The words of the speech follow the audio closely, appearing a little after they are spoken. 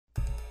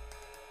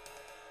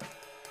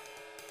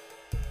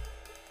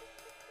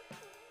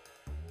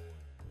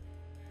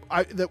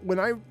That when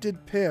I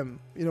did Pym,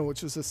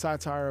 which is a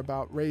satire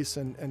about race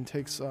and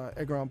takes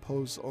Edgar Allan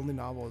Poe's only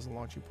novel as a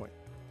launching point,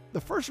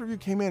 the first review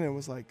came in and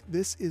was like,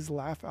 "This is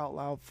laugh out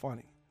loud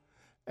funny,"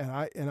 and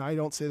I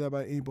don't say that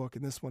about any book,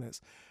 and this one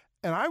is,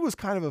 and I was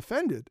kind of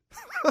offended.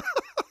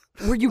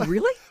 Were you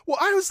really? Well,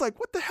 I was like,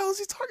 what the hell is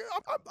he talking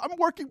about? I'm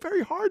working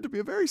very hard to be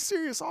a very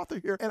serious author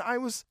here. And I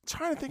was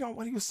trying to think on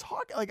what he was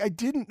talking. Like, I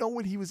didn't know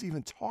what he was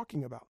even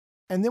talking about.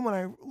 And then when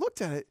I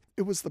looked at it,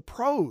 it was the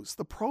prose.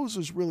 The prose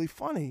was really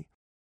funny.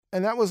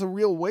 And that was a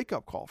real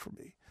wake-up call for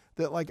me.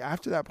 That, like,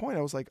 after that point,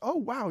 I was like, oh,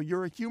 wow,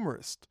 you're a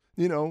humorist.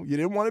 You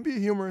didn't want to be a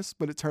humorist,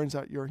 but it turns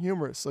out you're a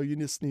humorist. So you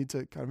just need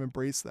to kind of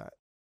embrace that.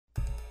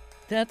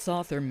 That's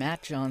author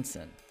Matt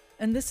Johnson.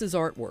 And this is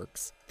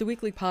Artworks, the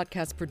weekly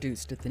podcast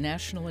produced at the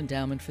National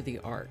Endowment for the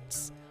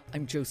Arts.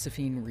 I'm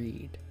Josephine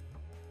Reed.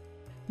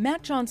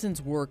 Matt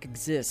Johnson's work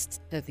exists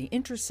at the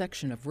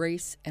intersection of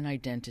race and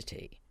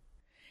identity.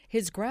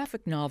 His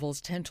graphic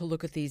novels tend to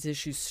look at these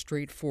issues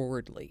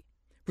straightforwardly.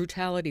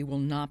 Brutality will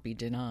not be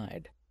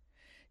denied.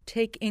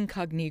 Take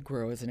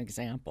Incognegro as an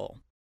example.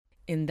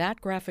 In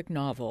that graphic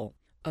novel,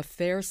 a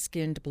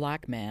fair-skinned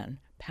black man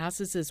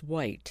passes as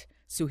white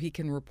so he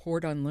can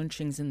report on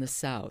lynchings in the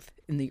South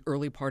in the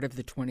early part of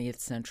the 20th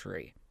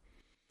century.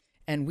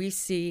 And we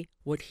see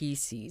what he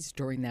sees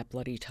during that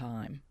bloody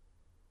time.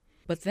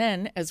 But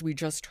then, as we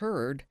just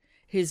heard,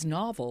 his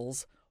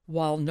novels,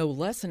 while no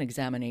less an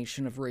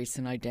examination of race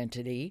and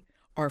identity,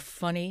 are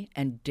funny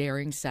and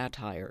daring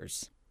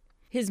satires.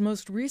 His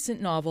most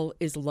recent novel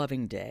is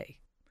Loving Day.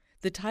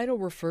 The title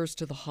refers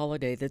to the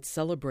holiday that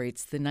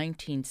celebrates the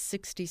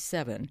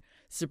 1967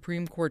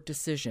 Supreme Court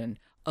decision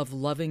of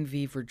Loving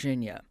v.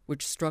 Virginia,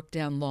 which struck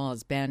down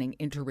laws banning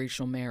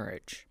interracial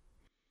marriage.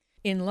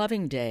 In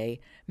Loving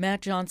Day,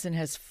 Matt Johnson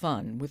has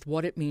fun with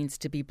what it means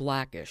to be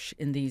blackish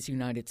in these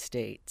United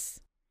States.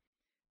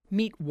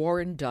 Meet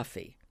Warren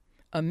Duffy,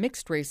 a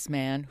mixed-race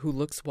man who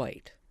looks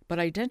white, but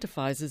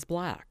identifies as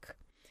black.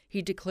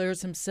 He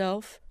declares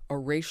himself a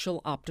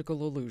racial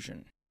optical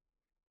illusion.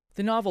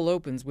 The novel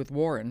opens with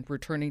Warren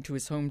returning to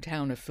his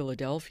hometown of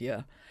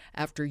Philadelphia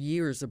after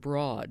years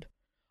abroad,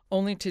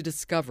 only to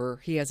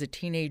discover he has a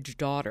teenage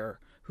daughter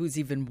who's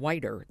even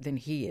whiter than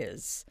he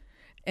is,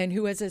 and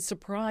who is as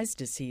surprised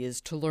as he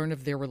is to learn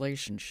of their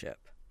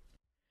relationship.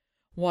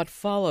 What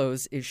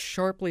follows is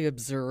sharply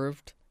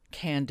observed,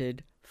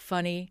 candid,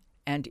 funny,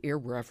 and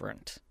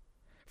irreverent.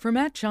 For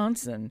Matt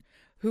Johnson,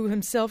 who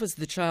himself is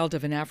the child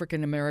of an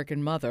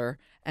African-American mother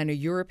and a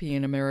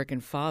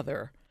European-American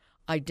father,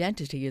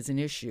 identity is an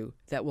issue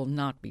that will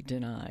not be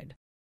denied.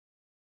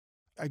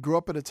 I grew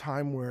up at a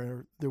time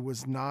where there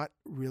was not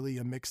really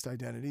a mixed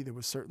identity. There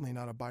was certainly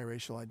not a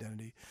biracial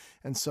identity.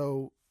 And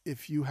so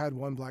if you had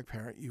one black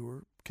parent, you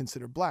were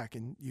considered black,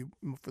 and you,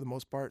 for the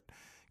most part,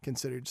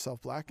 considered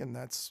yourself black, and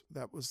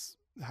that was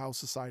how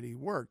society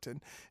worked.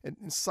 And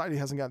society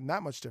hasn't gotten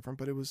that much different,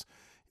 but it was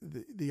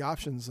the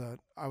options that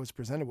I was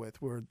presented with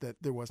were that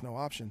there was no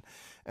option.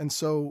 And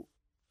so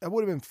that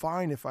would have been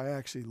fine if I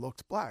actually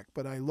looked black,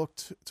 but I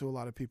looked to a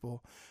lot of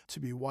people to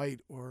be white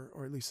or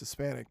at least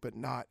Hispanic, but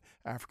not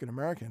African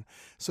American.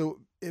 So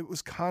it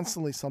was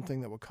constantly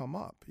something that would come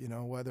up,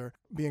 whether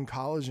be in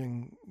college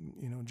and,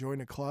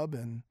 join a club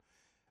and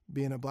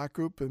be in a black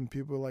group and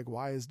people were like,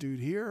 why is dude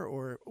here?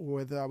 Or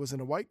whether I was in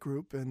a white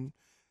group and,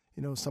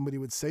 somebody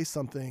would say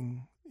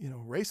something,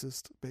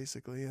 racist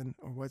basically,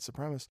 or white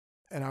supremacist,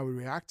 and I would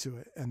react to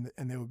it and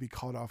they would be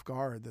caught off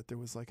guard that there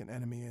was like an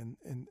enemy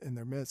in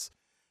their midst.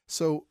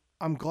 So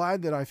I'm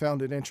glad that I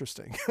found it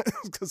interesting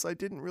because I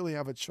didn't really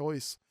have a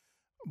choice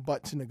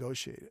but to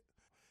negotiate it.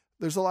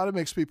 There's a lot of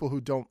mixed people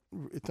who don't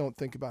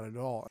think about it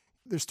at all.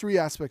 There's three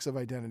aspects of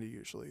identity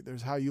usually.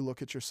 There's how you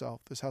look at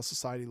yourself, there's how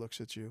society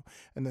looks at you,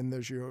 and then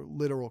there's your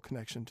literal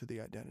connection to the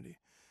identity.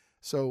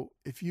 So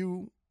if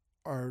you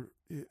are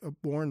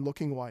born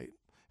looking white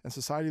and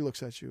society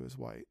looks at you as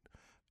white,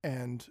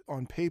 and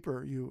on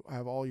paper you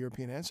have all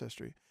European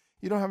ancestry,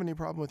 you don't have any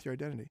problem with your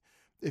identity.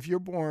 If you're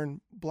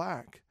born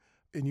black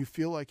and you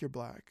feel like you're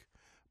black,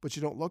 but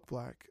you don't look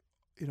black,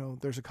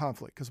 there's a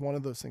conflict because one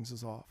of those things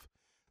is off.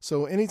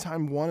 So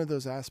anytime one of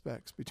those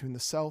aspects between the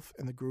self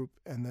and the group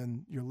and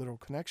then your literal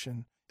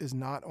connection is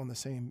not on the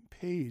same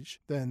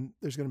page, then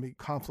there's going to be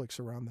conflicts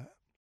around that.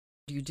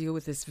 You deal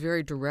with this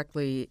very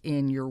directly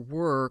in your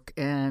work,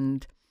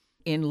 and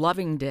in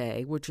Loving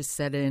Day, which is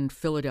set in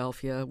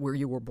Philadelphia, where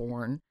you were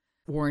born,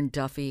 Warren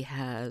Duffy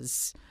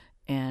has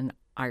an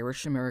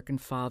Irish-American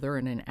father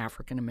and an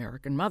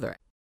African-American mother.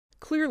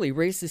 Clearly,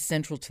 race is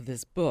central to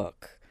this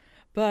book,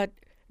 but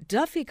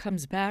Duffy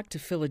comes back to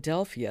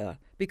Philadelphia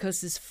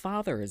because his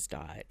father has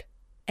died.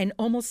 And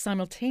almost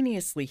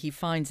simultaneously, he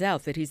finds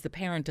out that he's the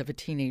parent of a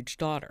teenage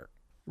daughter.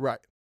 Right.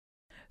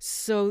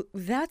 So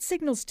that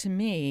signals to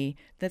me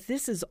that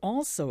this is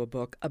also a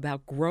book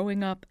about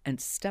growing up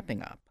and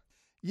stepping up.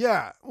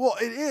 Yeah, well,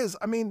 it is.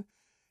 I mean,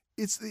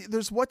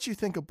 there's what you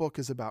think a book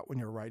is about when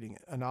you're writing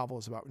it. A novel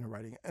is about when you're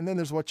writing it. And then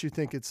there's what you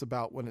think it's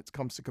about when it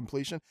comes to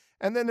completion.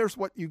 And then there's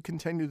what you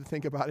continue to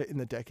think about it in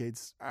the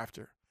decades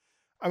after.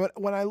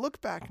 When I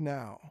look back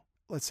now,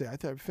 let's say I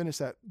finished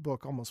that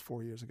book almost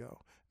 4 years ago.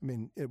 I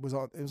mean, it was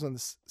on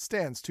the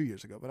stands 2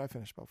 years ago, but I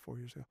finished about 4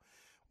 years ago.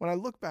 When I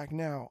look back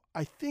now,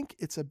 I think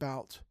it's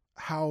about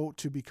how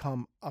to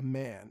become a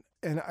man.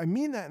 And I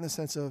mean that in the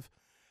sense of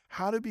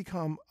how to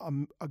become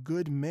a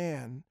good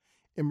man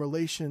in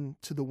relation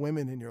to the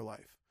women in your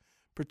life,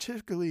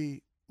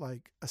 particularly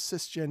like a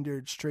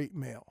cisgendered straight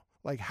male.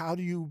 Like, how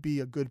do you be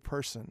a good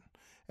person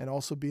and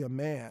also be a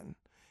man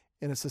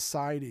in a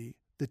society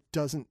that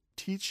doesn't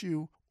teach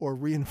you or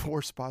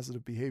reinforce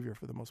positive behavior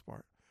for the most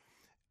part?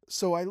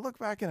 So I look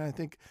back and I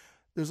think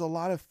there's a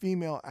lot of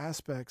female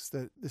aspects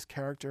that this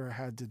character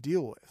had to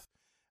deal with.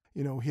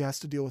 You know, he has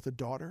to deal with a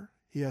daughter.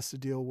 He has to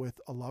deal with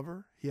a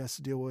lover. He has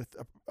to deal with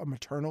a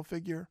maternal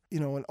figure, you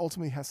know, and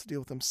ultimately has to deal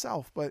with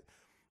himself. But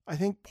I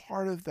think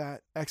part of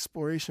that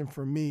exploration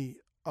for me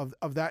of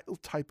that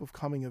type of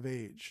coming of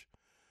age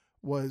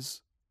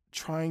was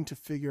trying to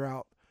figure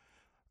out,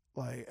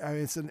 like, I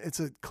mean, it's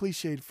a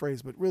cliched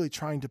phrase, but really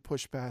trying to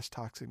push past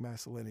toxic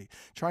masculinity,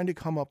 trying to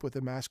come up with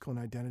a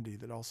masculine identity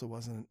that also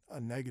wasn't a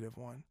negative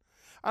one.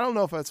 I don't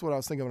know if that's what I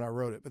was thinking when I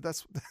wrote it, but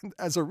that's,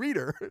 as a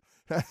reader,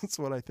 that's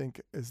what I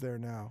think is there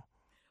now.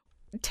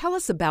 Tell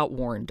us about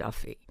Warren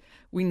Duffy.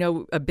 We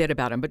know a bit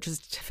about him, but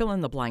just fill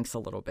in the blanks a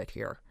little bit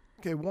here.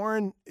 Okay,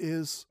 Warren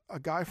is a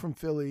guy from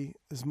Philly.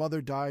 His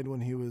mother died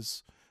when he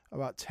was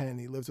about 10.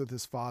 He lived with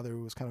his father,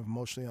 who was kind of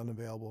emotionally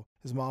unavailable.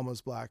 His mom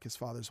was black. His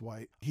father's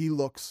white. He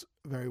looks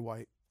very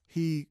white.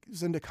 He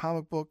was into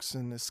comic books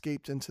and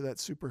escaped into that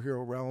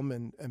superhero realm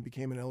and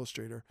became an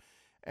illustrator.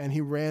 And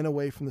he ran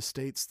away from the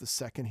States the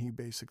second he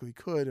basically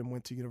could and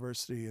went to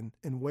university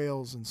in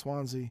Wales and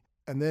Swansea.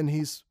 And then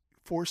he's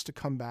forced to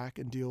come back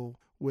and deal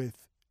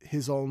with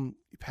his own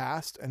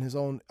past and his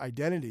own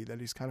identity that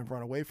he's kind of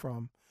run away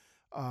from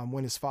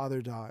when his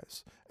father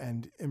dies.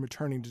 And in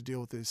returning to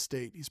deal with his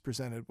estate, he's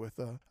presented with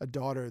a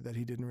daughter that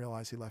he didn't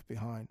realize he left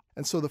behind.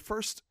 And so the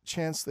first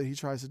chance that he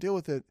tries to deal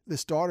with it,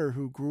 this daughter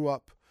who grew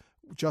up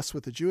just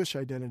with a Jewish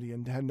identity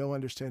and had no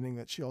understanding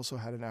that she also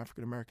had an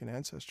African-American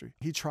ancestry,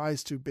 he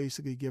tries to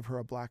basically give her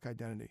a black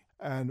identity.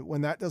 And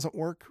when that doesn't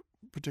work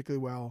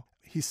particularly well,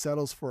 he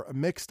settles for a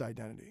mixed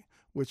identity,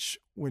 which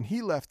when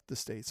he left the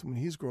States, when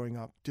he's growing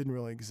up, didn't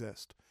really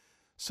exist.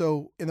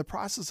 So in the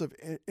process of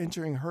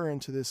entering her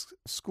into this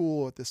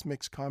school at this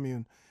mixed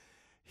commune,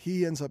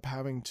 he ends up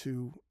having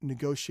to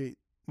negotiate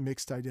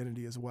mixed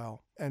identity as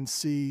well and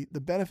see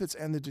the benefits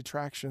and the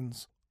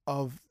detractions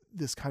of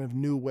this kind of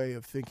new way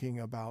of thinking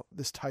about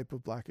this type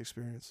of black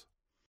experience.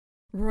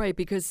 Right,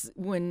 because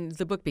when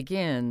the book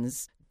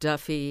begins,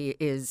 Duffy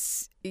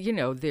is, you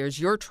know, there's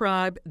your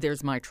tribe,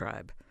 there's my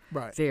tribe.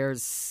 Right.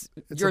 There's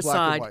It's your a black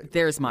and side, white.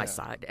 there's my Yeah.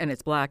 side, and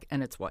it's black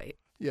and it's white.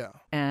 Yeah.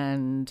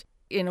 And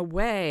in a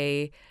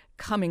way,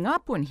 coming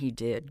up when he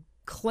did,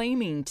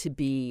 claiming to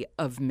be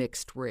of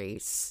mixed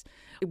race,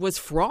 it was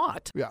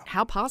fraught. Yeah.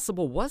 How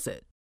possible was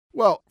it?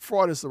 Well,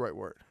 fraud is the right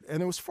word.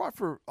 And it was fraud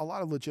for a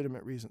lot of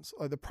legitimate reasons.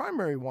 The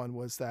primary one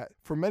was that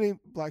for many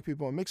black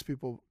people and mixed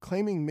people,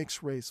 claiming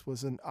mixed race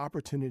was an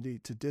opportunity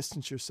to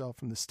distance yourself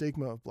from the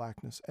stigma of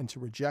blackness and to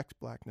reject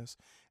blackness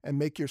and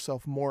make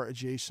yourself more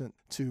adjacent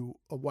to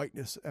a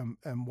whiteness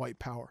and white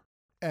power.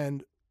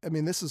 And I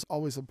mean, this is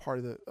always a part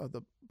of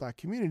the black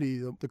community.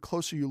 The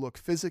closer you look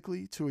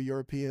physically to a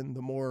European,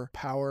 the more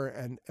power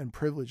and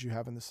privilege you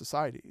have in the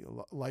society.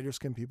 Lighter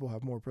skinned people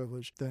have more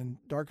privilege than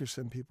darker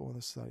skinned people in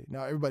the society.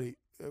 Now, everybody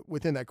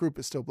within that group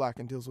is still black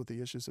and deals with the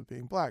issues of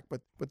being black,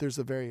 but there's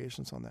the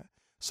variations on that.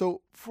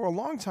 So for a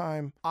long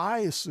time, I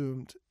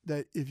assumed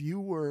that if you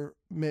were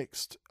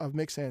mixed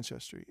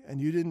ancestry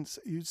and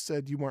you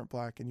said you weren't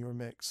black and you were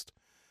mixed,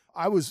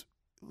 I was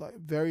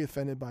very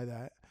offended by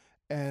that.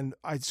 And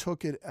I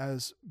took it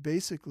as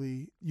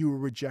basically you were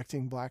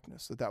rejecting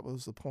blackness, that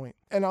was the point.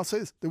 And I'll say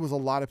this, there was a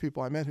lot of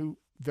people I met who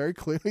very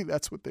clearly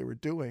that's what they were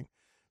doing.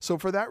 So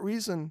for that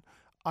reason,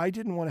 I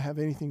didn't want to have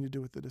anything to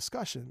do with the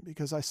discussion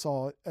because I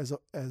saw it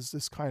as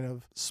this kind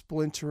of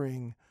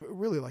splintering,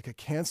 really like a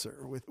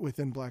cancer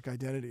within black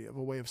identity, of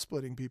a way of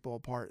splitting people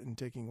apart and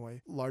taking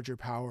away larger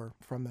power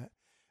from that.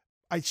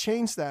 I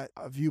changed that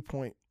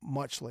viewpoint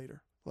much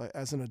later, like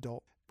as an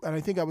adult. And I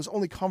think I was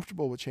only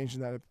comfortable with changing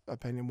that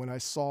opinion when I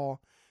saw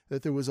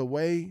that there was a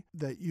way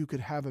that you could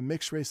have a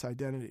mixed race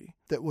identity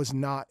that was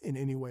not in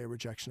any way a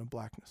rejection of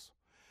blackness,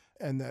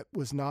 and that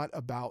was not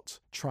about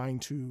trying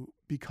to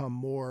become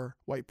more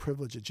white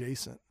privilege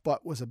adjacent,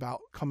 but was about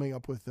coming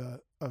up with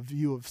a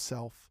view of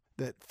self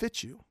that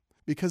fits you.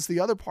 Because the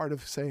other part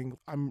of saying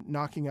I'm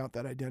knocking out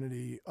that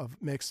identity of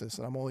mixedness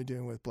and I'm only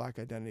dealing with black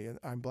identity and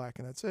I'm black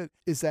and that's it,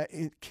 is that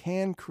it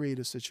can create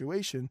a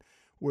situation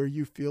where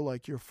you feel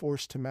like you're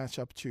forced to match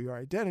up to your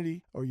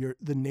identity or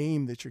the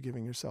name that you're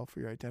giving yourself for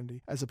your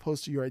identity, as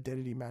opposed to your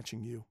identity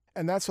matching you.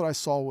 And that's what I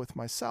saw with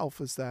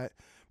myself, is that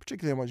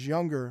particularly when I was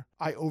younger,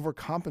 I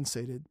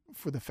overcompensated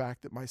for the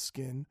fact that my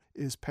skin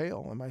is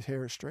pale and my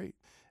hair is straight.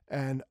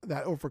 And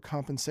that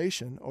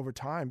overcompensation over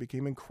time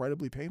became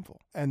incredibly painful.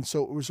 And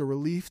so it was a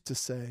relief to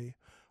say,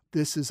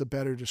 this is a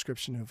better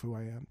description of who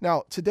I am.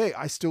 Now, today,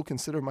 I still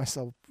consider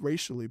myself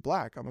racially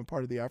black. I'm a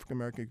part of the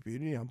African-American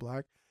community. I'm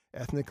black.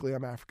 Ethnically,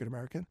 I'm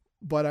African-American.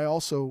 But I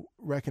also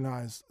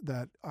recognize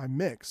that I'm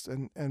mixed.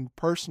 And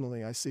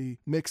personally, I see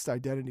mixed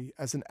identity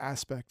as an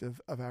aspect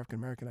of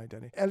African-American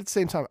identity. And at the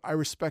same time, I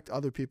respect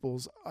other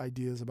people's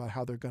ideas about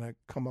how they're going to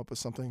come up with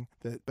something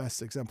that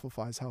best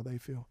exemplifies how they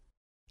feel.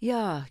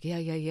 Yeah.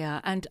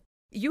 And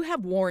you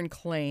have worn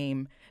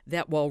claim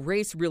that while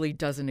race really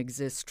doesn't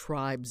exist,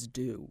 tribes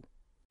do.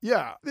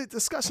 Yeah, the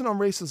discussion on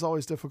race is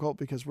always difficult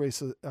because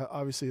race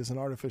obviously is an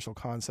artificial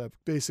concept,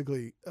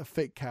 basically a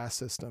fake caste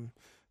system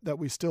that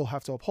we still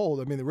have to uphold.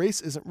 I mean, the race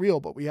isn't real,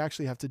 but we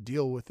actually have to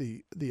deal with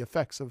the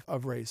effects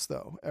of race,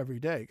 though, every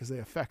day because they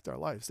affect our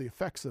lives. The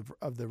effects of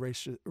the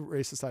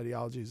racist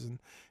ideologies in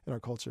our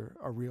culture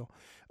are real.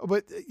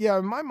 But yeah,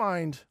 in my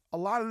mind, a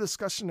lot of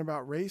discussion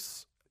about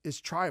race is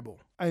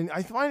tribal. And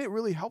I find it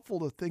really helpful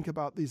to think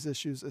about these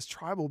issues as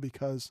tribal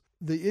because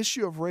the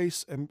issue of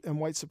race and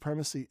white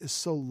supremacy is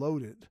so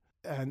loaded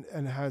and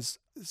has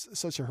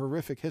such a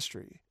horrific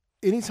history.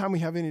 Anytime we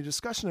have any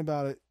discussion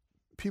about it,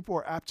 people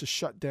are apt to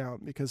shut down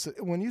because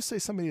when you say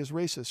somebody is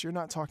racist, you're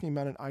not talking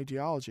about an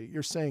ideology.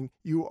 You're saying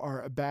you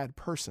are a bad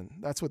person.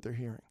 That's what they're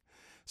hearing.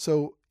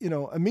 So,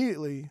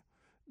 immediately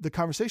the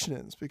conversation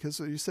ends because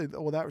you say,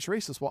 well, that was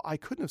racist. Well, I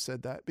couldn't have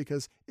said that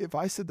because if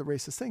I said the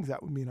racist things,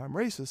 that would mean I'm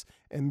racist.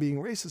 And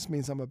being racist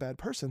means I'm a bad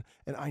person.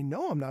 And I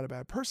know I'm not a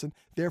bad person.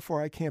 Therefore,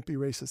 I can't be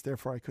racist.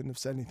 Therefore, I couldn't have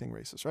said anything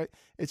racist, right?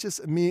 It just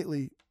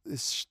immediately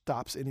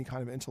stops any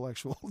kind of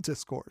intellectual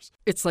discourse.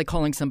 It's like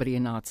calling somebody a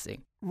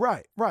Nazi.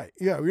 Right.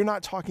 Yeah, you're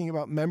not talking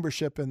about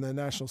membership in the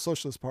National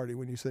Socialist Party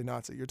when you say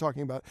Nazi. You're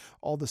talking about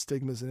all the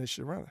stigmas and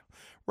issues around it.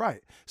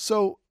 Right.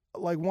 So,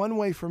 like one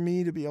way for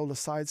me to be able to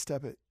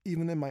sidestep it,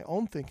 even in my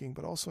own thinking,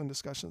 but also in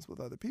discussions with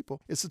other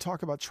people, is to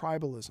talk about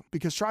tribalism.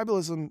 Because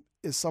tribalism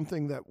is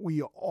something that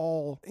we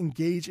all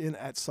engage in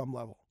at some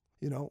level.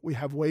 We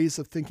have ways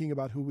of thinking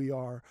about who we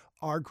are,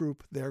 our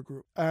group, their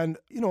group. And,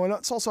 and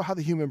it's also how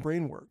the human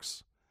brain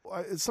works.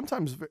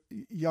 Sometimes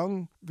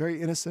young,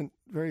 very innocent,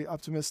 very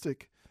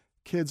optimistic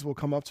kids will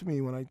come up to me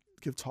when I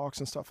give talks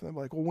and stuff, and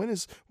they're like, well, when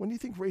do you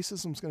think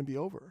racism is going to be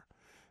over?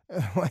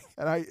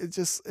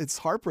 It's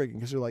heartbreaking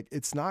because you're like,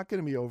 it's not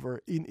going to be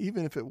over.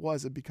 Even if it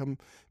was, it become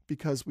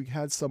because we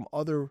had some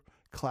other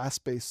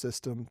class-based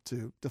system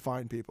to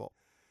define people.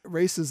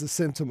 Race is a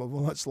symptom of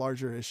a much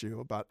larger issue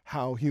about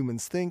how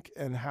humans think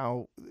and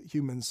how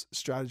humans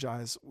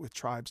strategize with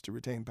tribes to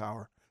retain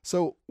power.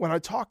 So when I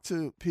talk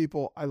to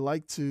people, I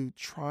like to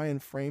try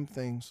and frame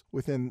things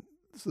within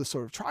the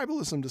sort of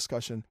tribalism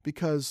discussion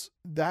because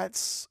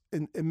that's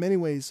in many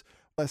ways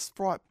less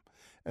fraught.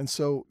 And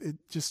so it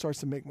just starts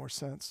to make more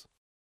sense.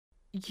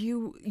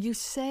 You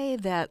say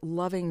that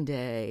Loving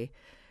Day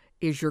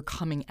is your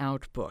coming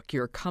out book.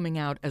 You're coming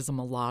out as a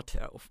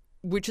mulatto,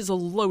 which is a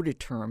loaded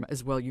term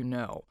as well,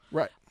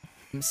 Right.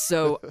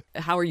 So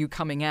how are you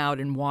coming out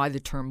and why the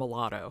term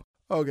mulatto?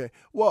 Okay.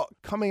 Well,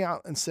 coming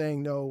out and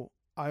saying, no,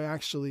 I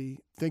actually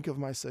think of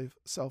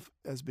myself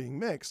as being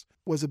mixed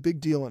was a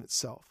big deal in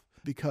itself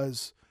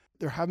because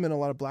there have been a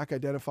lot of Black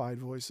identified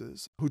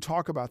voices who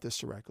talk about this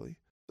directly.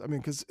 I mean,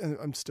 because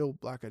I'm still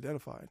Black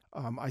identified.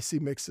 I see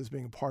mixed as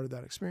being a part of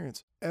that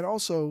experience. And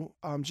also,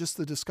 just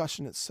the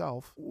discussion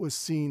itself was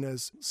seen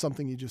as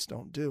something you just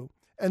don't do.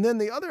 And then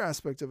the other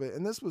aspect of it,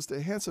 and this was to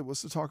enhance it, was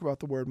to talk about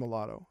the word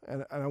mulatto.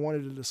 And I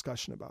wanted a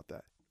discussion about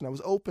that. And I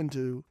was open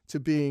to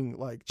being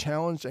like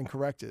challenged and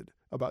corrected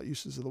about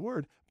uses of the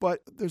word.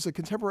 But there's a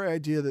contemporary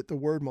idea that the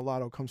word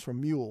mulatto comes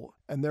from mule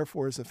and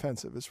therefore is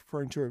offensive. It's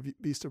referring to a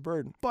beast of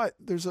burden. But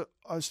there's a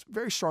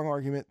very strong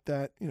argument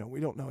that,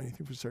 we don't know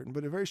anything for certain,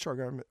 but a very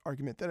strong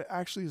argument that it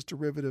actually is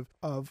derivative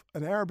of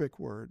an Arabic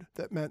word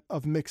that meant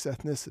of mixed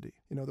ethnicity.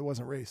 There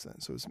wasn't race then.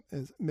 So it's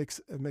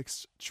a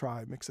mixed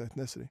tribe, mixed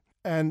ethnicity.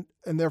 And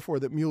therefore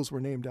that mules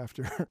were named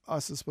after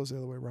us as opposed to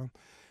the other way around.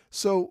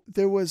 So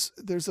there's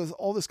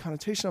all this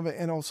connotation of it,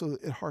 and also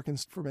it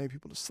harkens for many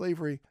people to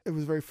slavery. It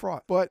was very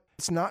fraught, but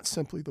it's not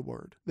simply the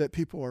word that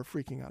people are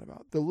freaking out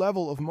about. The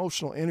level of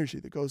emotional energy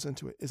that goes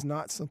into it is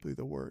not simply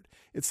the word.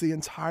 It's the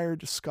entire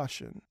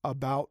discussion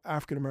about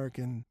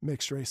African-American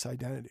mixed race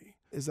identity.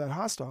 Is that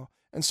hostile?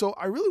 And so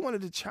I really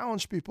wanted to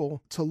challenge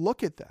people to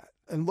look at that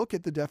and look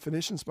at the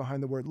definitions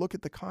behind the word, look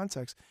at the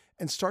context,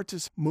 and start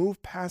to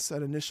move past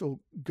that initial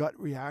gut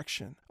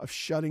reaction of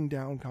shutting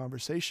down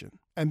conversation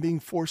and being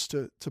forced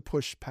to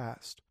push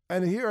past.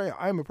 And here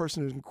I am a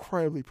person who's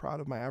incredibly proud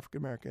of my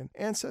African-American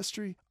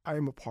ancestry. I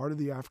am a part of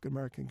the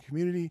African-American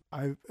community.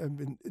 I've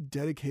been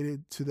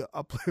dedicated to the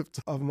uplift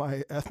of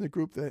my ethnic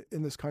group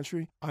in this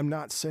country. I'm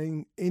not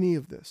saying any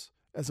of this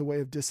as a way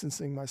of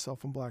distancing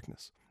myself from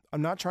Blackness.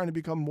 I'm not trying to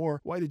become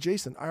more white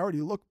adjacent. I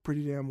already look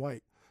pretty damn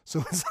white.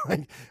 So it's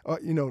like,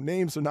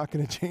 names are not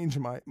going to change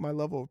my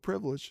level of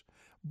privilege.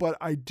 But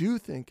I do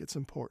think it's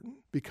important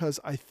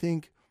because I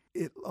think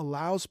it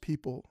allows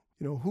people,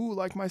 who,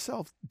 like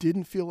myself,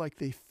 didn't feel like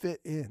they fit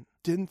in,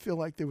 didn't feel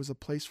like there was a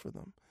place for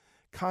them,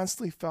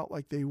 constantly felt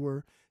like they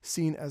were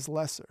seen as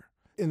lesser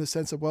in the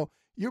sense of, well,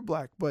 you're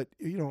Black, but,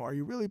 are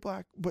you really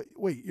Black? But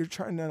wait, you're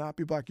trying to not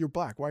be Black. You're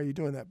Black. Why are you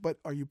doing that? But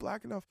are you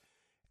Black enough?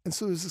 And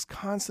so there's this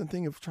constant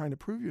thing of trying to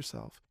prove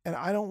yourself. And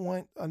I don't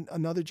want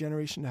another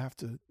generation to have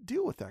to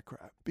deal with that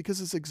crap because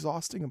it's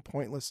exhausting and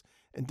pointless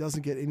and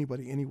doesn't get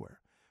anybody anywhere.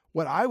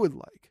 What I would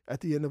like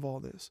at the end of all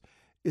this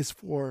is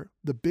for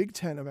the big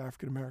tent of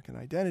African American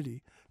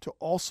identity to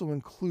also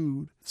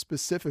include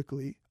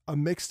specifically a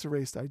mixed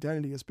race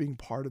identity as being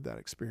part of that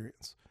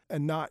experience.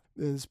 And not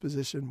in this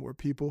position where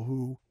people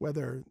who,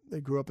 whether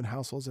they grew up in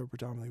households that are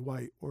predominantly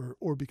white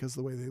or because of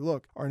the way they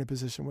look, are in a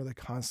position where they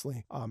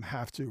constantly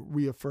have to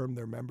reaffirm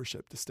their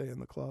membership to stay in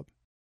the club.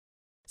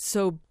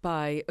 So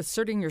by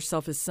asserting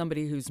yourself as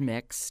somebody who's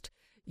mixed,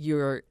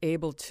 you're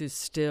able to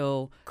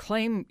still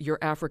claim your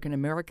African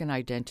American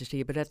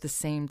identity, but at the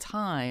same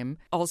time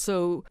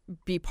also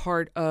be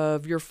part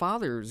of your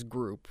father's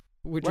group,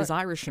 which is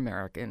Irish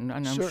American.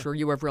 And I'm sure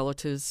you have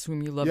relatives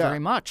whom you love very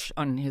much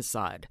on his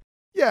side.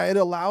 Yeah, it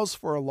allows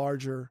for a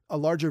larger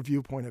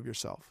viewpoint of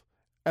yourself.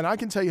 And I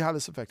can tell you how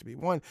this affected me.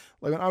 One,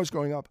 like when I was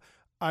growing up,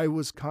 I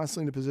was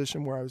constantly in a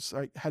position where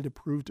I had to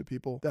prove to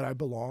people that I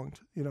belonged,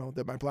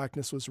 that my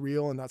blackness was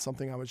real and not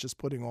something I was just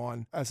putting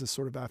on as a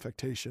sort of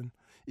affectation,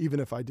 even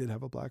if I did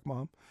have a black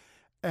mom.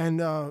 And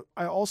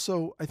I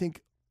also, I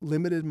think,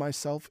 limited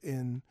myself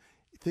in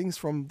things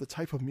from the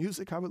type of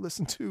music I would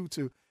listen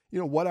to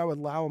what I would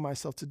allow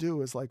myself to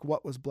do is like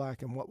what was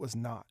black and what was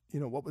not,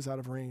 what was out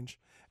of range.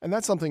 And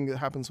that's something that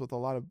happens with a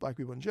lot of black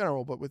people in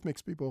general, but with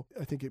mixed people,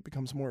 I think it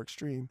becomes more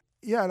extreme.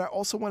 Yeah, and I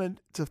also wanted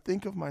to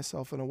think of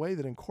myself in a way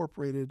that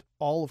incorporated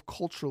all of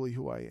culturally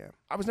who I am.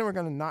 I was never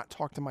going to not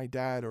talk to my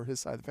dad or his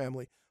side of the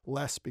family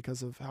less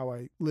because of how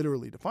I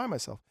literally define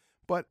myself,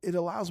 but it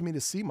allows me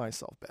to see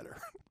myself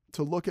better.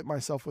 To look at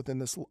myself within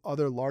this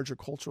other larger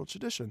cultural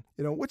tradition,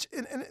 which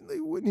and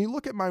when you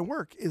look at my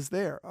work is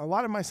there. A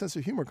lot of my sense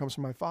of humor comes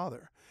from my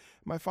father.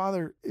 My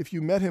father, if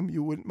you met him,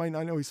 might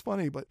not know he's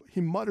funny, but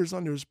he mutters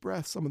under his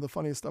breath some of the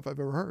funniest stuff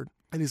I've ever heard.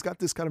 And he's got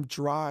this kind of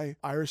dry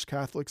Irish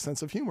Catholic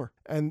sense of humor.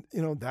 And,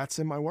 that's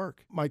in my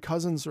work. My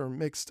cousins are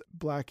mixed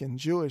black and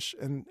Jewish,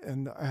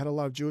 and I had a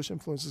lot of Jewish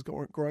influences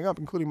growing up,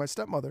 including my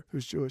stepmother,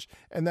 who's Jewish.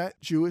 And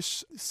that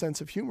Jewish sense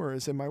of humor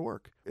is in my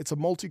work. It's a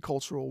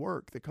multicultural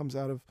work that comes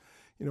out of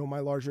my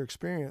larger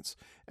experience,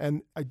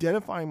 and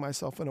identifying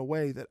myself in a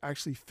way that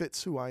actually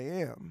fits who I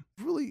am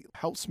really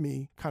helps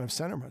me kind of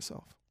center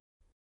myself.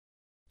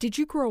 Did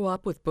you grow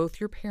up with both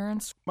your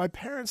parents? My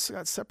parents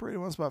got separated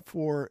when I was about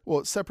 4.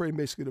 Well, separated,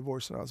 basically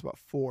divorced when I was about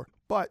 4.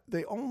 But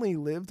they only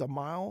lived a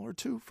mile or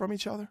two from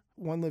each other.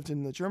 One lived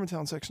in the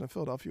Germantown section of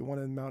Philadelphia, one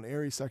in Mount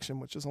Airy section,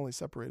 which is only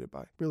separated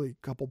by really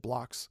a couple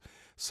blocks.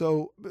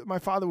 So my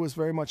father was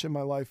very much in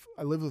my life.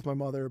 I lived with my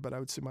mother, but I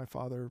would see my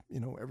father,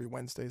 every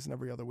Wednesdays and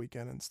every other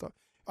weekend and stuff.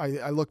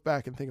 I look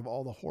back and think of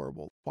all the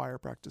horrible choir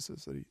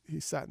practices that he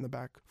sat in the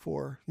back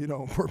for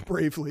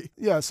bravely.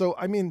 Yeah, so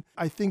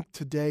I think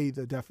today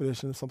the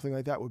definition of something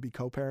like that would be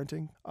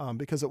co-parenting,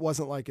 because it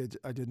wasn't like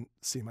I didn't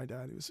see my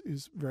dad. He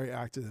was very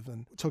active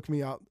and took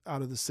me out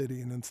of the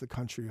city and into the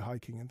country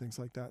hiking and things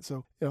like that.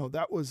 So,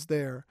 that was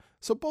there.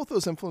 So both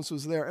those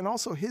influences were there. And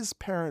also his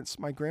parents,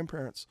 my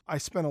grandparents, I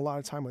spent a lot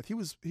of time with.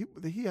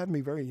 He had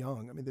me very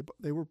young.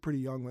 They were pretty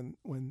young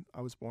when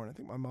I was born. I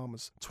think my mom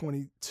was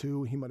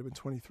 22. He might have been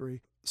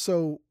 23.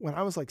 So when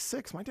I was like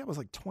 6, my dad was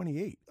like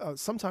 28.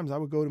 Sometimes I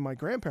would go to my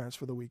grandparents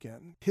for the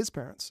weekend, his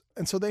parents.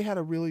 And so they had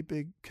a really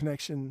big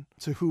connection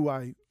to who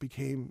I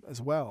became as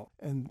well.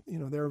 And,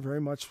 they were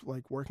very much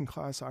like working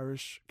class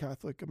Irish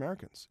Catholic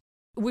Americans.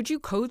 Would you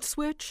code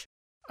switch?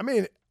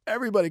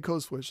 Everybody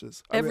code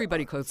switches.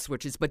 Everybody code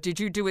switches, but did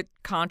you do it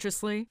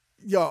consciously?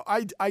 Yeah,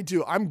 I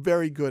do. I'm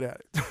very good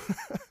at it.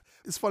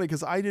 It's funny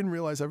because I didn't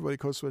realize everybody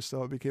code switched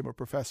until I became a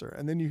professor.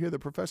 And then you hear the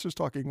professors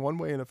talking one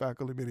way in a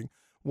faculty meeting,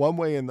 one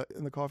way in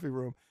the coffee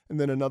room, and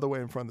then another way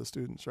in front of the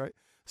students, right?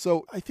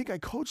 So I think I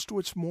code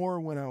switched more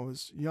when I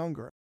was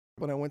younger.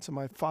 When I went to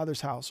my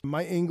father's house,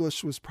 my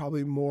English was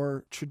probably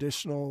more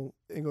traditional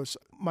English.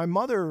 My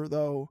mother,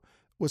 though,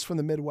 was from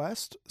the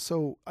Midwest,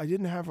 so I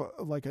didn't have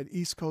an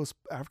East Coast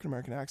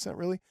African-American accent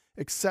really,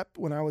 except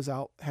when I was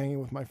out hanging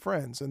with my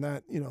friends and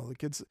that,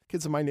 the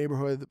kids in my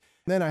neighborhood.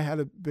 Then I had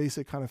a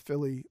basic kind of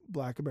Philly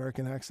Black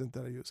American accent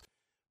that I used.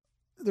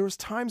 There was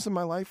times in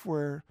my life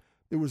where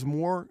there was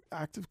more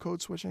active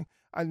code switching.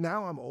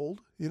 Now I'm old,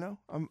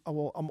 I'm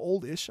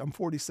oldish. I'm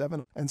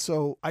 47. And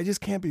so I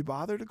just can't be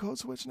bothered to code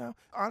switch now.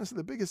 Honestly,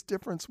 the biggest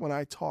difference when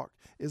I talk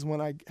is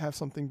when I have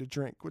something to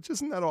drink, which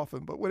isn't that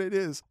often. But when it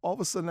is, all of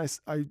a sudden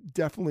I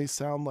definitely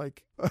sound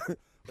like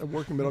a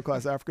working middle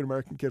class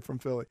African-American kid from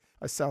Philly.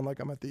 I sound like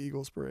I'm at the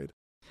Eagles parade.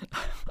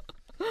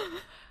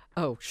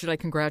 Oh, should I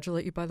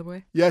congratulate you, by the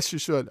way? Yes, you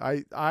should.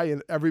 I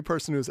and every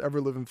person who's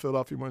ever lived in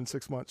Philadelphia more than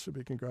 6 months should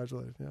be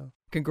congratulated. Yeah.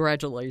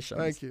 Congratulations.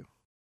 Thank you.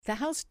 The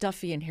house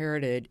Duffy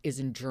inherited is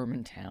in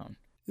Germantown.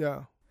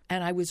 Yeah.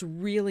 And I was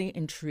really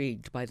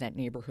intrigued by that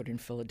neighborhood in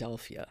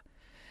Philadelphia.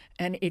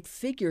 And it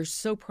figures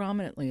so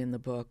prominently in the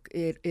book,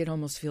 it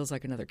almost feels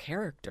like another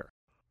character.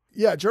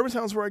 Yeah,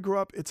 Germantown's where I grew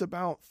up. It's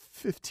about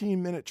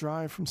 15-minute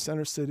drive from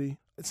Center City.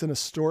 It's an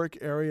historic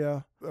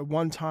area. At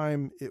one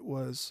time, it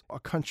was a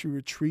country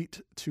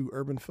retreat to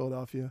urban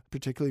Philadelphia,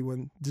 particularly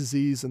when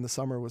disease in the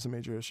summer was a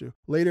major issue.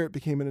 Later, it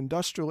became an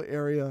industrial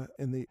area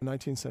in the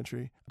 19th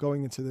century,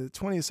 going into the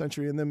 20th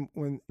century. And then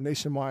when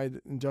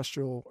nationwide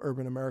industrial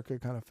urban America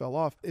kind of fell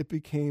off, it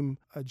became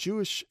a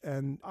Jewish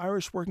and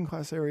Irish working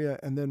class area.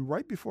 And then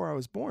right before I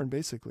was born,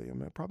 basically,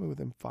 probably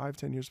within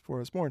 5-10 years before I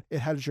was born, it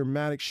had a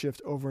dramatic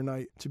shift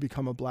overnight to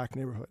become a black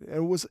neighborhood. And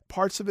it was,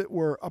 parts of it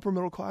were upper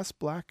middle class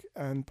black,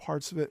 and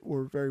parts of it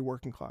were very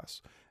working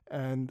class.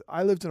 And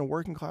I lived in a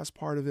working class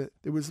part of it.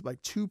 There was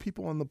like 2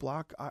 people on the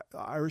block,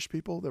 Irish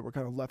people that were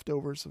kind of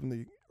leftovers from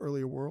the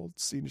earlier world,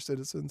 senior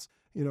citizens,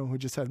 who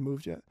just hadn't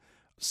moved yet.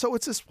 So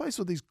it's this place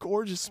with these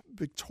gorgeous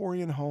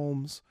Victorian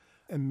homes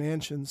and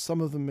mansions, some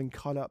of them been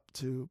cut up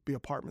to be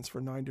apartments for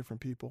 9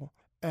 different people.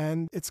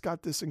 And it's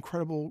got this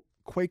incredible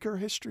Quaker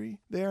history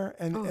there,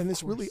 and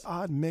this really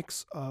odd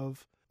mix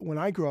of, when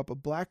I grew up, a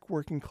black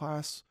working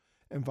class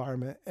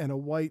environment and a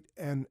white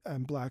and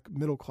black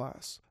middle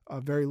class, a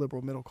very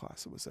liberal middle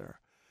class that was there.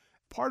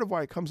 Part of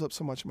why it comes up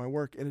so much in my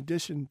work, in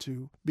addition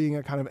to being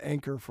a kind of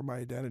anchor for my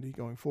identity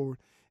going forward,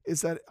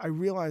 is that I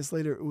realized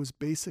later it was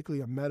basically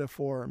a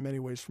metaphor in many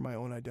ways for my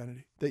own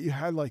identity. That you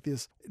had like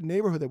this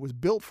neighborhood that was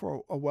built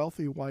for a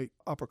wealthy white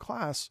upper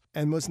class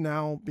and was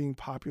now being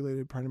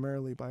populated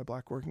primarily by a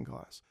black working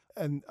class.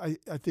 And I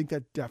think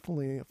that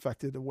definitely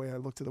affected the way I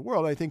looked at the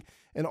world.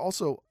 And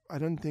also, I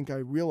didn't think I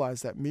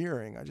realized that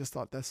mirroring. I just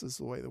thought this is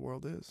the way the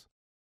world is.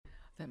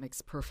 That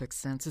makes perfect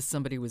sense. As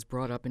somebody who was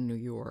brought up in New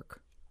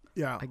York,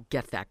 yeah, I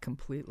get that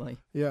completely.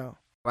 Yeah.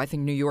 I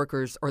think New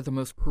Yorkers are the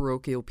most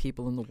parochial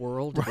people in the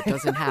world. If it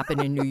doesn't happen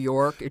in New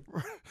York, it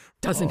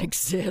doesn't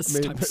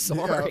exist. I'm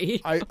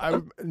sorry. Yeah,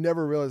 I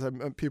never realized I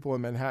met people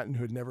in Manhattan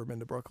who had never been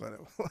to Brooklyn.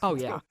 Oh,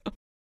 yeah.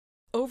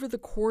 Over the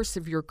course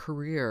of your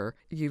career,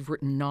 you've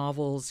written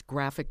novels,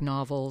 graphic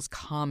novels,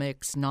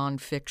 comics,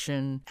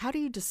 nonfiction. How do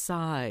you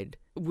decide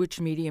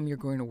which medium you're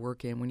going to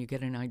work in when you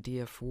get an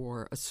idea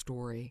for a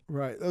story?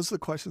 Right. Those are the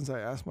questions I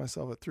ask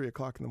myself at 3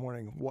 o'clock in the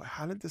morning.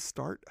 How did this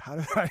start? How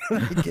did I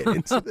get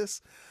into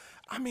this?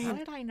 I mean, how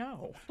did I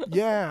know?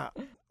 Yeah.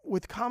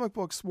 With comic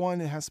books, one,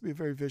 it has to be a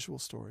very visual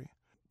story.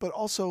 But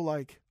also,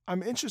 like,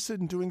 I'm interested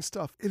in doing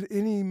stuff in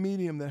any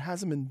medium that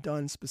hasn't been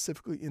done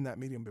specifically in that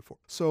medium before.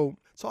 So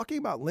talking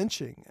about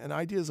lynching and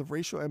ideas of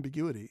racial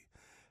ambiguity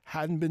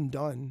hadn't been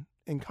done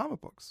in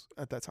comic books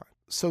at that time.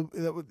 So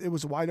it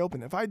was wide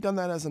open. If I had done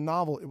that as a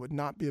novel, it would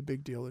not be a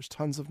big deal. There's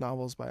tons of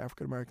novels by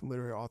African-American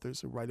literary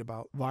authors who write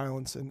about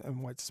violence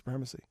and white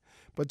supremacy.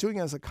 But doing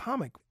it as a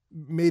comic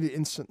made it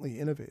instantly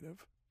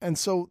innovative. And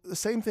so the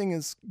same thing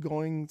is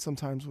going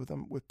sometimes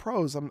with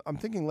prose. I'm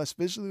thinking less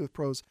visually with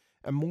prose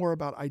and more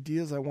about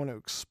ideas I want to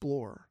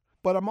explore.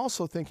 But I'm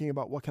also thinking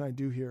about what can I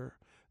do here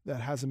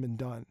that hasn't been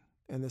done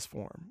in this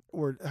form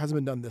or hasn't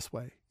been done this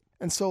way.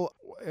 And so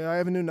I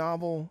have a new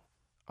novel.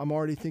 I'm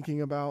already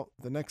thinking about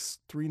the next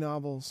 3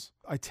 novels.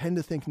 I tend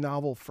to think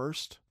novel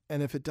first.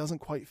 And if it doesn't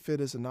quite fit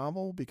as a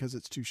novel because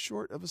it's too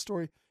short of a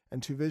story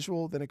and too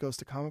visual, then it goes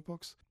to comic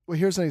books. Well,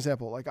 here's an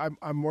example. Like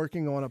I'm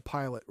working on a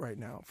pilot right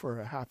now for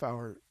a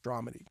half-hour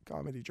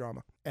comedy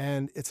drama.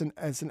 And it's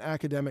an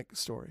academic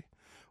story.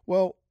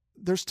 Well,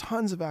 there's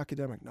tons of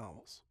academic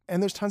novels.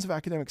 And there's tons of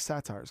academic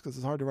satires because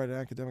it's hard to write an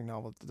academic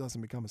novel that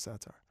doesn't become a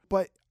satire.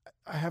 But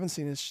I haven't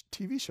seen a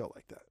TV show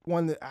like that.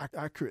 One that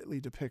accurately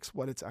depicts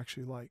what it's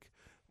actually like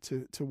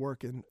to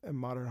work in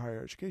modern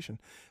higher education.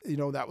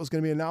 That was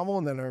going to be a novel,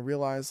 and then I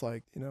realized,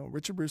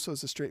 Richard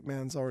Brusso's a straight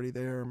man's already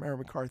there. Mary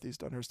McCarthy's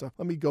done her stuff.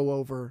 Let me go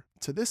over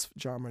to this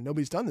genre.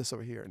 Nobody's done this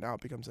over here. Now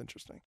it becomes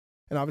interesting.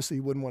 And obviously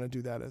you wouldn't want to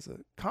do that as a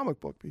comic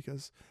book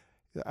because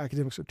the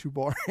academics are too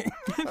boring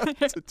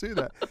to do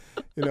that.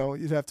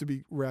 You'd have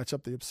to ratchet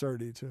up the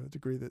absurdity to a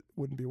degree that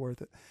wouldn't be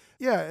worth it.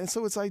 Yeah, and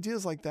so it's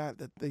ideas like that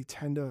they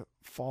tend to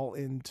fall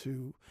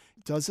into,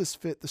 does this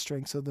fit the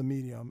strengths of the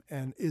medium,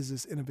 and is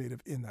this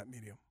innovative in that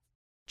medium?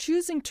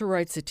 Choosing to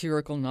write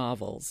satirical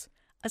novels,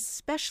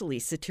 especially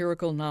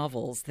satirical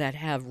novels that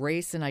have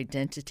race and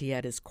identity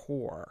at its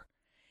core,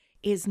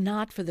 is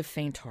not for the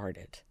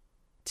faint-hearted.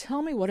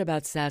 Tell me what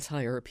about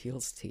satire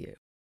appeals to you?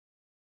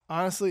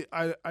 Honestly,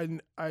 I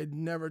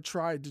never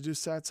tried to do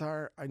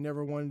satire. I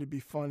never wanted to be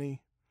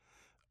funny.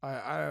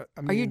 I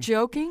mean, are you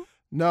joking?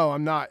 No,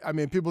 I'm not. I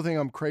mean, people think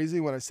I'm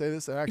crazy when I say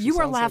this. It actually you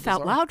were sounds laugh so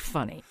out loud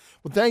funny.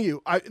 Well, thank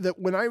you.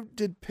 When I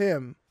did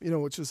Pym,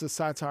 which was a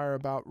satire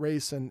about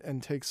race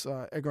and takes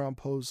Edgar Allan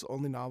Poe's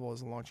only novel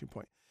as a launching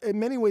point. In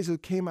many ways,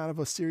 it came out of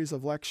a series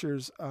of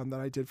lectures that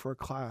I did for a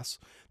class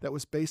that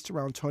was based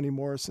around Toni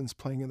Morrison's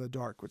Playing in the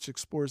Dark, which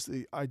explores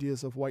the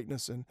ideas of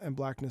whiteness and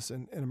blackness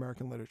in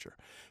American literature.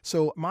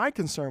 So my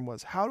concern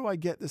was, how do I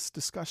get this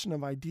discussion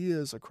of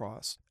ideas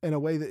across in a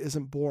way that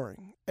isn't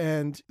boring?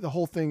 And the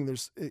whole thing,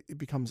 it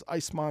becomes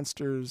ice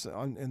monsters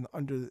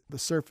under the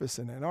surface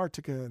in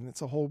Antarctica, and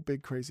it's a whole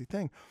big crazy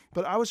thing.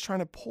 But I was trying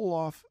to pull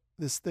off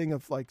this thing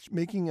of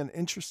making an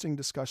interesting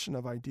discussion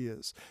of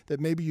ideas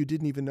that maybe you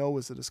didn't even know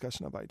was a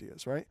discussion of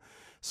ideas, right?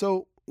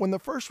 So when the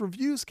first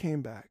reviews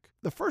came back,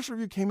 the first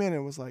review came in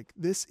and was like,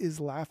 this is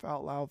laugh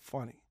out loud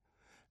funny.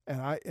 And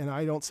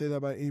I don't say that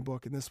about any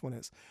book, and this one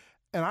is.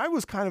 And I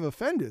was kind of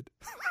offended.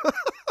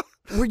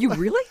 Were you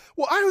really?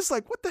 Well, I was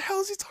like, what the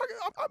hell is he talking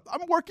about?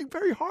 I'm working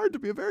very hard to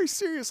be a very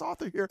serious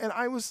author here. And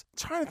I was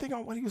trying to think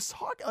on what he was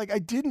talking. Like, I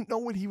didn't know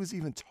what he was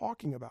even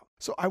talking about.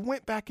 So I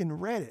went back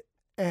and read it.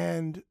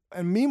 And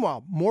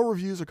meanwhile, more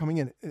reviews are coming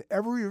in. In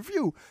every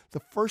review, the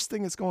first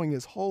thing that's going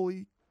is,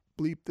 holy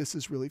bleep, this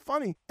is really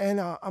funny. And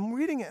I'm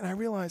reading it and I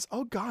realize,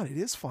 oh God, it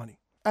is funny.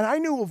 And I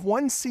knew of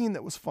one scene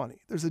that was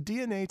funny. There's a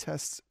DNA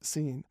test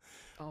scene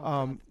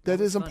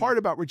that is in part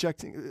about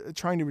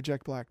trying to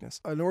reject blackness.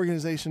 An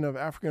organization of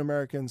African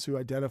Americans who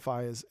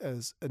identify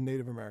as a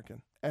Native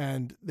American,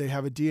 and they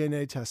have a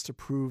DNA test to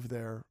prove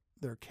their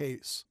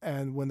case.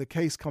 And when the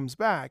case comes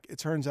back, it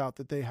turns out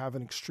that they have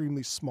an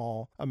extremely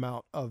small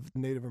amount of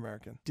Native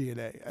American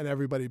DNA, and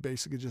everybody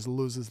basically just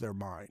loses their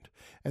mind.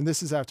 And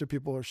this is after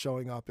people are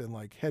showing up in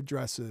like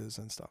headdresses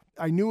and stuff.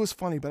 I knew it was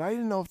funny, but I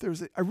didn't know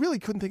if I really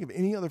couldn't think of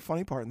any other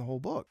funny part in the whole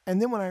book.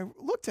 And then when I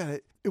looked at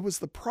it, it was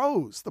the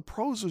prose. The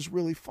prose was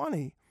really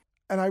funny.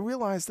 And I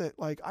realized that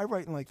like I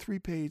write in like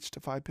 3-page to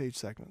 5-page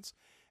segments,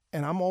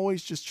 and I'm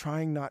always just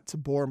trying not to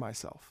bore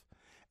myself.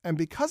 And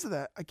because of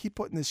that, I keep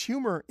putting this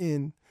humor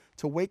in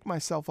to wake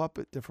myself up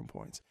at different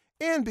points.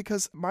 And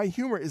because my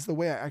humor is the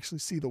way I actually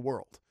see the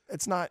world.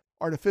 It's not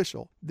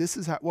artificial. This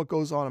is what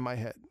goes on in my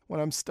head.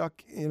 When I'm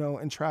stuck,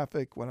 in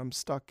traffic, when I'm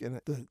stuck in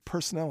the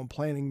personnel and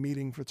planning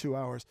meeting for 2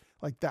 hours,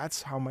 like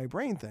that's how my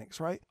brain thinks,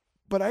 right?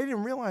 But I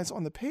didn't realize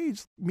on the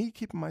page, me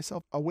keeping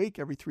myself awake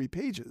every 3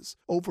 pages,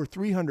 over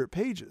 300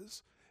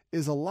 pages,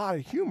 is a lot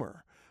of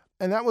humor.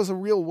 And that was a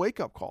real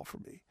wake-up call for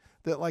me.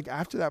 That like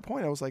after that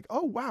point, I was like,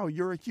 oh, wow,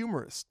 you're a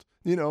humorist.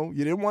 You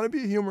didn't want to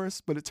be a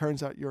humorist, but it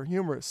turns out you're a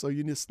humorist. So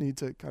you just need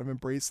to kind of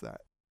embrace that.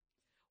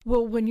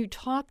 Well, when you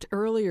talked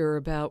earlier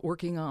about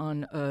working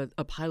on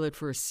a pilot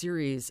for a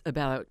series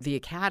about the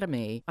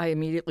Academy, I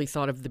immediately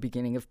thought of the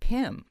beginning of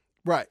Pym.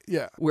 Right,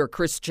 yeah. Where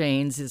Chris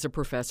Janes is a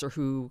professor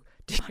who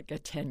did not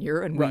get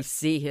tenure, and we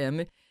see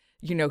him,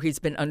 he's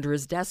been under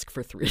his desk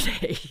for 3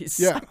 days.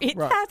 Yeah, I mean,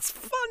 that's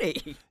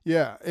funny.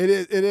 Yeah, it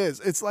is.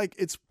 It's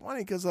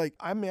funny because like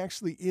I'm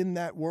actually in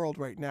that world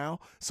right now.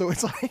 So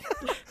it's like,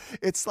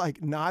 it's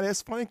like not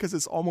as funny because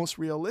it's almost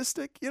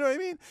realistic. You know what I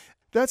mean?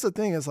 That's the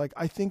thing is like,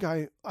 I think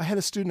I had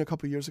a student a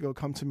couple of years ago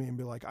come to me and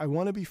be like, I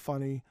want to be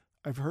funny.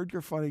 I've heard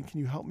you're funny. Can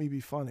you help me be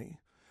funny?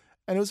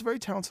 And it was a very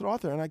talented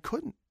author, and I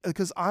couldn't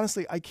because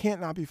honestly, I can't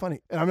not be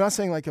funny. And I'm not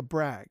saying like a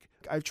brag.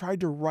 I've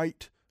tried to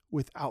write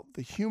without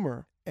the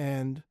humor,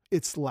 and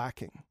it's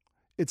lacking.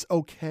 It's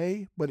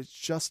okay, but it's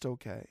just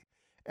okay.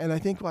 And I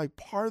think like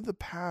part of the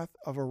path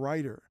of a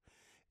writer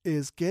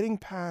is getting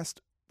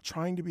past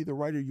trying to be the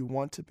writer you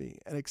want to be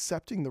and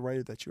accepting the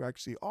writer that you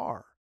actually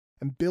are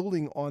and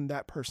building on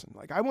that person.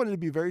 Like I wanted to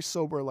be very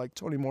sober like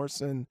Toni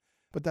Morrison,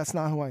 but that's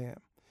not who I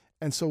am.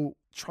 And so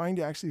trying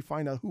to actually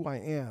find out who I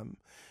am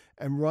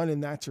and run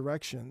in that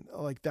direction,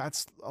 like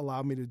that's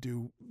allowed me to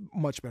do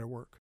much better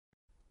work.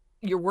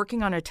 You're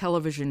working on a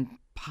television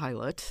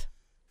pilot.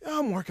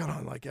 I'm working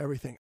on like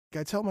everything.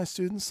 I tell my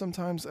students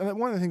sometimes, and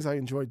one of the things I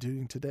enjoy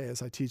doing today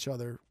is I teach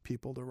other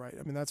people to write.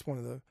 I mean, that's one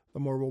of the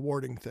more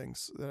rewarding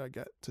things that I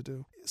get to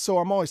do. So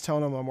I'm always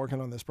telling them I'm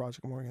working on this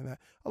project, I'm working on that.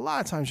 A lot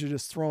of times you're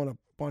just throwing a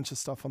bunch of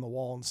stuff on the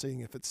wall and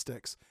seeing if it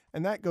sticks.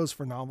 And that goes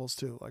for novels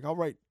too. Like I'll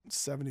write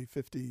 70,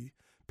 50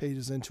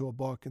 pages into a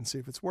book and see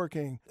if it's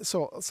working.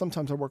 So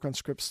sometimes I work on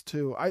scripts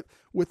too.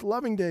 With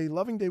Loving Day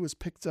was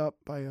picked up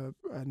by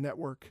a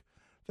network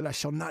that I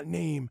shall not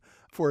name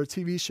for a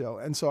TV show.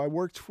 And so I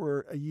worked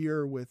for a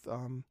year with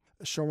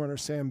showrunner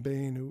Sam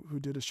Bain, who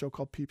did a show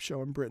called Peep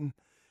Show in Britain.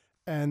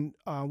 And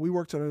we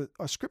worked on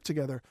a script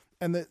together.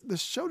 And the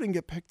show didn't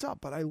get picked up,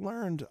 but I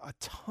learned a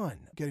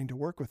ton getting to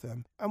work with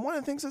him. And one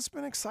of the things that's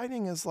been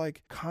exciting is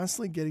like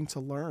constantly getting to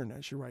learn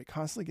as you write,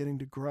 constantly getting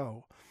to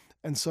grow.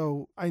 And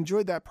so I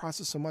enjoyed that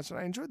process so much. And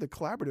I enjoyed the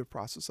collaborative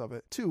process of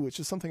it too, which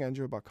is something I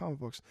enjoy about comic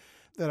books,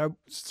 that I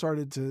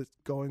started to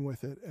going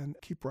with it and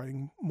keep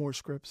writing more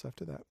scripts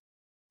after that.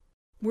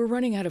 We're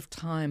running out of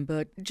time,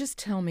 but just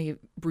tell me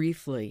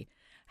briefly,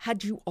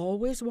 had you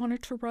always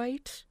wanted to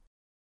write?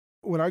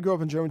 When I grew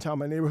up in Germantown,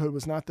 my neighborhood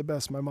was not the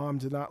best. My mom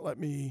did not let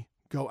me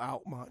go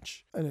out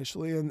much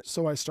initially. And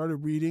so I started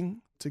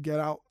reading to get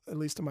out, at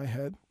least in my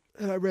head.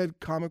 And I read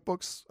comic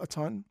books a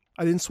ton.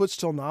 I didn't switch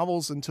till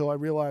novels until I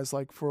realized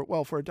like for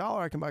 $1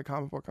 I can buy a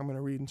comic book I'm going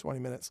to read in 20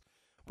 minutes.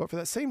 But for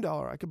that same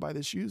 $1, I could buy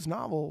this used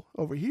novel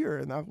over here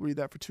and I'll read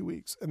that for 2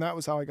 weeks. And that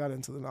was how I got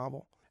into the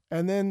novel.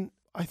 And then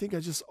I think I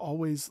just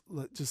always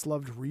just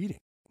loved reading.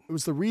 It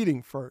was the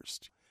reading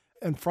first.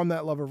 And from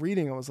that love of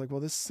reading, I was like,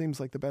 well, this seems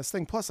like the best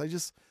thing. Plus, I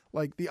just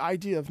like the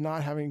idea of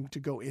not having to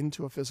go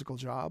into a physical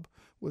job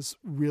was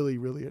really,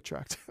 really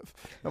attractive.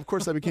 Of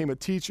course, I became a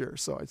teacher,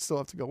 so I'd still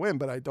have to go in,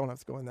 but I don't have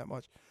to go in that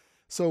much.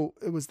 So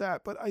it was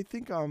that. But I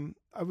think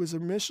I was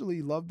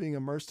initially loved being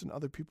immersed in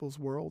other people's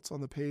worlds on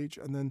the page.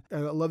 And I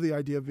love the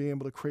idea of being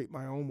able to create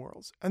my own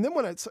worlds. And then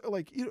when it's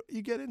like, you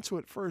get into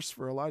it first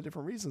for a lot of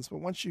different reasons.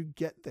 But once you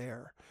get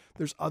there,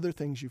 there's other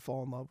things you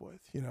fall in love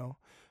with,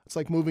 It's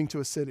like moving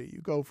to a city.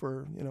 You go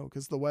for,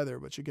 because the weather,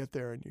 but you get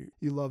there and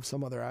you love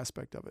some other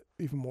aspect of it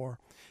even more.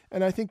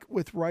 And I think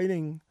with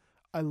writing,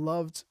 I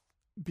loved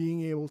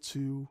being able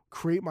to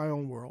create my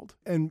own world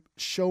and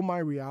show my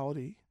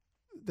reality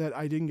that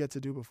I didn't get to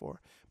do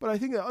before. But I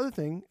think the other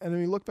thing, and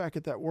when you look back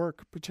at that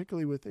work,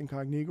 particularly with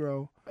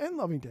Incognegro and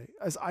Loving Day,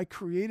 as I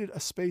created a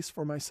space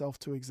for myself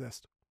to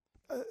exist.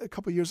 A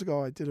couple of years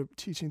ago, I did a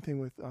teaching thing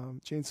with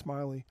Jane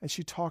Smiley, and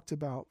she talked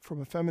about,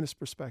 from a feminist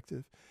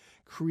perspective,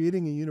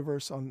 creating a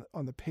universe on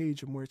the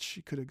page in which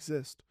she could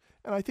exist.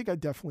 And I think I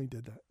definitely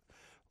did that.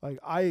 Like,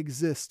 I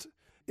exist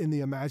in the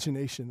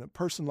imagination. A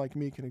person like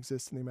me can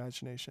exist in the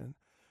imagination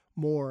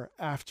more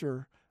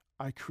after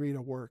I create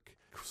a work,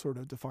 sort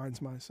of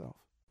defines myself.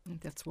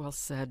 That's well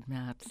said,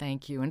 Matt.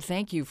 Thank you. And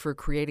thank you for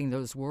creating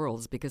those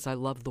worlds, because I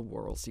love the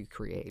worlds you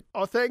create.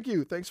 Oh, thank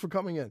you. Thanks for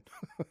coming in.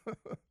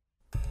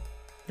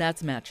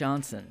 That's Matt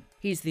Johnson.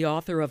 He's the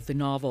author of the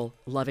novel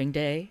Loving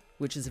Day,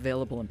 which is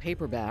available in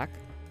paperback,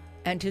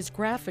 and his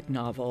graphic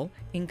novel,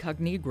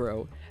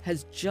 Incognegro,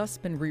 has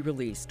just been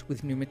re-released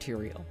with new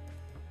material.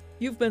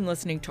 You've been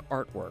listening to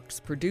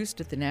Artworks,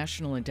 produced at the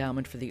National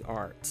Endowment for the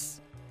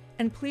Arts.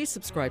 And please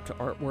subscribe to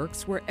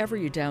Artworks wherever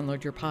you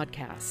download your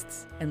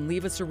podcasts, and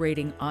leave us a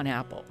rating on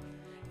Apple.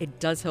 It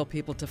does help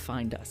people to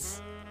find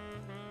us.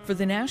 For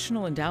the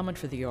National Endowment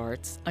for the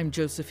Arts, I'm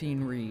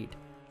Josephine Reed.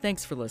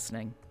 Thanks for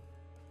listening.